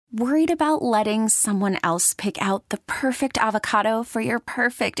Worried about letting someone else pick out the perfect avocado for your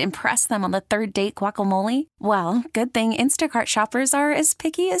perfect impress them on the third date guacamole? Well, good thing Instacart shoppers are as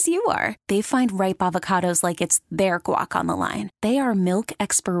picky as you are. They find ripe avocados like it's their guac on the line. They are milk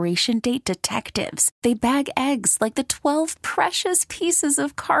expiration date detectives. They bag eggs like the 12 precious pieces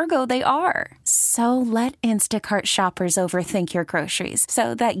of cargo they are. So let Instacart shoppers overthink your groceries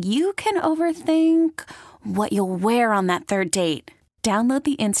so that you can overthink what you'll wear on that third date. Download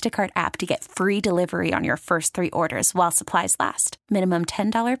the Instacart app to get free delivery on your first 3 orders while supplies last. Minimum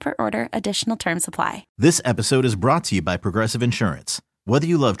 $10 per order. Additional terms apply. This episode is brought to you by Progressive Insurance. Whether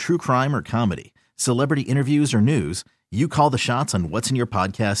you love true crime or comedy, celebrity interviews or news, you call the shots on what's in your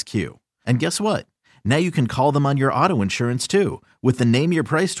podcast queue. And guess what? Now you can call them on your auto insurance too with the Name Your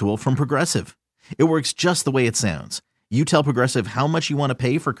Price tool from Progressive. It works just the way it sounds. You tell Progressive how much you want to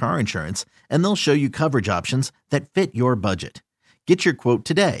pay for car insurance, and they'll show you coverage options that fit your budget. Get your quote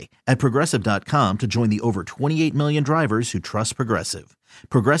today at Progressive.com to join the over 28 million drivers who trust Progressive.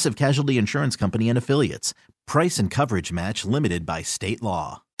 Progressive Casualty Insurance Company and Affiliates. Price and coverage match limited by state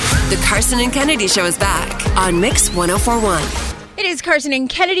law. The Carson and Kennedy Show is back on Mix 1041. It is Carson and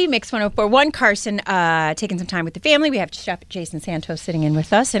Kennedy, Mix 1041. Carson taking some time with the family. We have Chef Jason Santos sitting in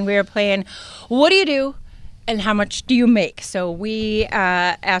with us, and we are playing What Do You Do? And how much do you make? So we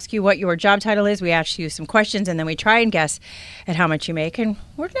ask you what your job title is. We ask you some questions, and then we try and guess at how much you make. And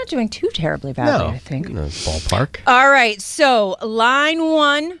we're not doing too terribly badly, I think. No, ballpark. All right. So line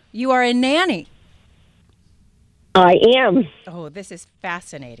 1, you are a nanny. I am. Oh, this is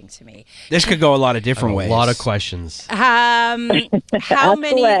fascinating to me. This could go a lot of different ways. A lot of questions. How many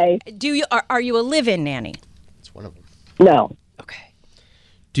way. do you are you a live-in nanny? It's one of them. No. Okay.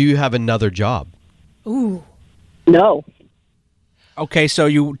 Do you have another job? Ooh. No. Okay, so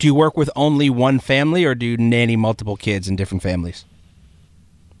do you work with only one family, or do you nanny multiple kids in different families?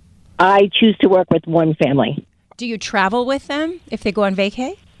 I choose to work with one family. Do you travel with them if they go on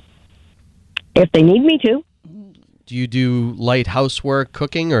vacay? If they need me to. Do you do light housework,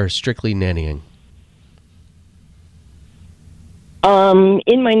 cooking, or strictly nannying?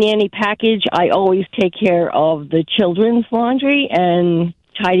 In my nanny package, I always take care of the children's laundry and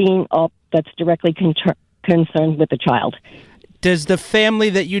tidying up that's directly concerned with the child. Does the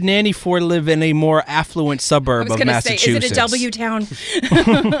family that you nanny for live in a more affluent suburb of Massachusetts? Say, is it a W town?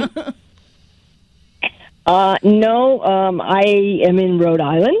 No, I am in Rhode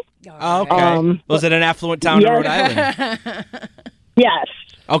Island. Oh, okay. Was it an affluent town in Rhode Island? Yes.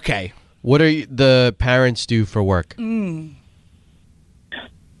 Okay. What do the parents do for work? A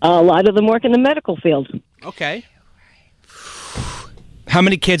lot of them work in the medical field. Okay. How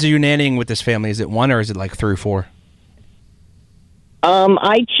many kids are you nannying with this family? Is it 1 or is it like 3 or 4?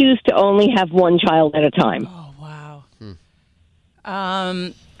 I choose to only have one child at a time. Oh, wow.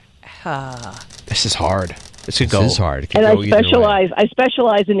 This is hard. This This is hard. It could And go either way. I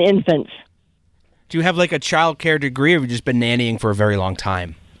specialize in infants. Do you have like a child care degree, or have you just been nannying for a very long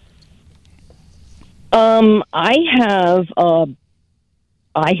time? I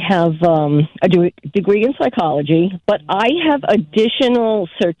have a degree in psychology, but I have additional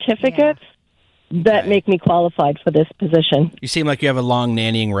certificates that make me qualified for this position. You seem like you have a long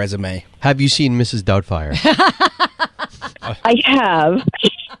nannying resume. Have you seen Mrs. Doubtfire? I have.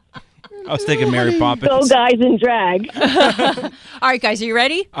 I was thinking Mary Poppins. Go guys in drag. All right, guys, are you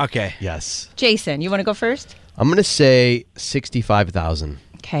ready? Okay. Yes. Jason, you want to go first? I'm going to say 65,000.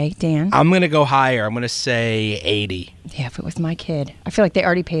 Okay, Dan. I'm going to go higher. I'm going to say 80. Yeah, if it was my kid. I feel like they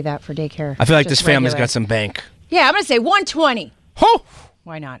already pay that for daycare. I feel like Just this family's regular. got some bank. Yeah, I'm going to say 120. Oh!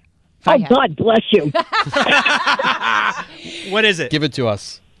 Why not? Oh, God bless you. What is it? Give it to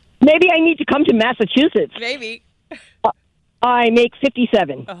us. Maybe I need to come to Massachusetts. Maybe. I make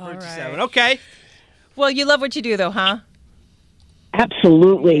 57. 57. Okay. Well, you love what you do, though, huh?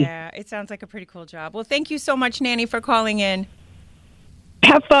 Absolutely. Yeah, it sounds like a pretty cool job. Well, thank you so much, Nanny, for calling in.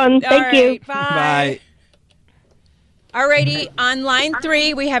 Have fun. Thank you. Bye. All righty. On line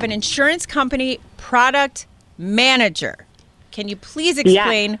 3, we have an insurance company product manager. Can you please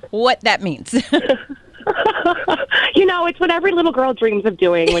explain what that means? It's what every little girl dreams of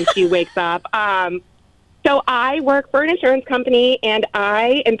doing when she wakes up. So I work for an insurance company, and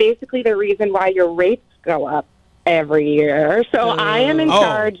I am basically the reason why your rates go up every year. So I am in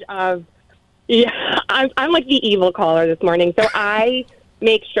charge of, I'm like the evil caller this morning. So I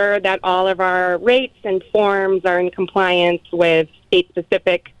make sure that all of our rates and forms are in compliance with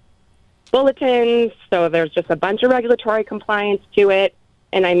state-specific bulletins. So there's just a bunch of regulatory compliance to it,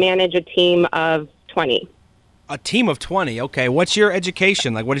 and I manage a team of 20. A team of 20. Okay. What's your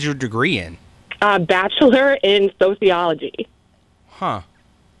education? Like, what is your degree in? Bachelor in sociology. Huh.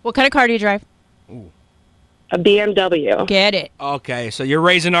 What kind of car do you drive? A BMW. Get it. Okay, so you're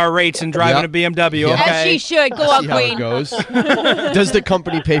raising our rates and driving Yep. a BMW. Yep. Okay. As she should. Go on, See how it Queen. goes. Does the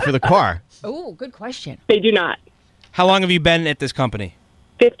company pay for the car? Oh, good question. They do not. How long have you been at this company?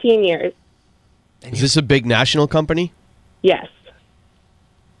 15 years. Is this a big national company? Yes.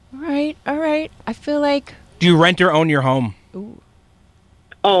 All right. I feel like Do you rent or own your home?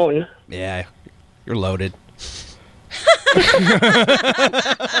 Own. Yeah, you're loaded.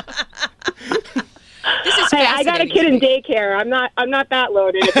 this is Hey, I got a fascinating kid to in me. daycare. I'm not that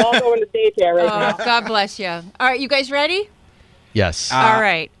loaded. It's all going to daycare right now. Oh, God bless you. All right, you guys ready? Yes. All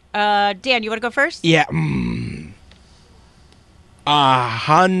right. Dan, you want to go first? Yeah.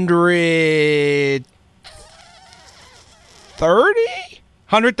 130?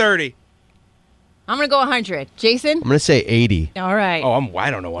 130. I'm going to go 100. Jason? I'm going to say 80. All right. Oh, I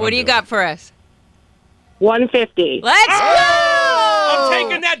don't know what what I'm do you doing. got for us? 150. Let's go! I'm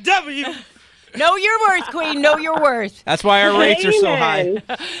taking that W. Know your worth, Queen. Know your worth. That's why our rates are so high. Amen.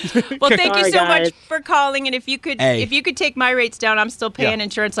 Well, thank you Sorry, so guys. much for calling. And if you could take my rates down, I'm still paying Yeah.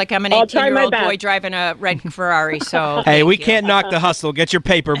 insurance like I'm an I'll try my 18-year-old boy best. driving a red Ferrari. So Hey, thank we you. can't knock the hustle. Get your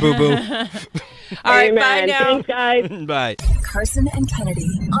paper, boo-boo. All right, bye Amen. now. Thanks, guys. Bye. Carson and Kennedy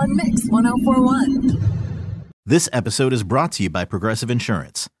on Mix 104.1. This episode is brought to you by Progressive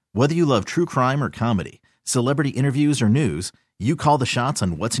Insurance. Whether you love true crime or comedy, celebrity interviews or news, you call the shots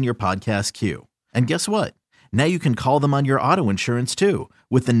on what's in your podcast queue. And guess what? Now you can call them on your auto insurance too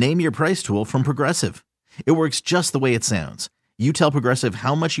with the Name Your Price tool from Progressive. It works just the way it sounds. You tell Progressive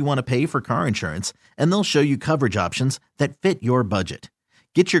how much you want to pay for car insurance, and they'll show you coverage options that fit your budget.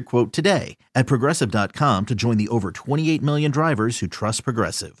 Get your quote today at Progressive.com to join the over 28 million drivers who trust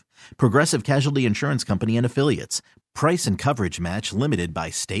Progressive. Progressive Casualty Insurance Company and Affiliates. Price and coverage match limited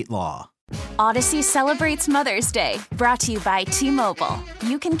by state law. Odyssey celebrates Mother's Day, brought to you by T-Mobile.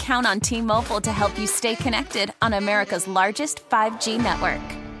 You can count on T-Mobile to help you stay connected on America's largest 5G network.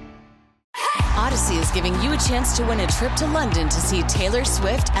 Odyssey is giving you a chance to win a trip to London to see Taylor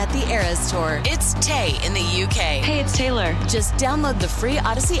Swift at the Eras Tour. It's Tay in the UK. Hey, it's Taylor. Just download the free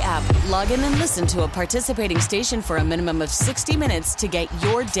Odyssey app, log in and listen to a participating station for a minimum of 60 minutes to get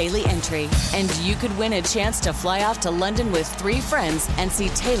your daily entry. And you could win a chance to fly off to London with 3 friends and see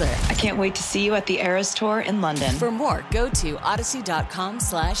Taylor. I can't wait to see you at the Eras Tour in London. For more, go to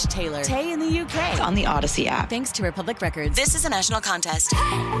odyssey.com/Taylor. Tay in the UK. It's on the Odyssey app. Thanks to Republic Records. This is a national contest.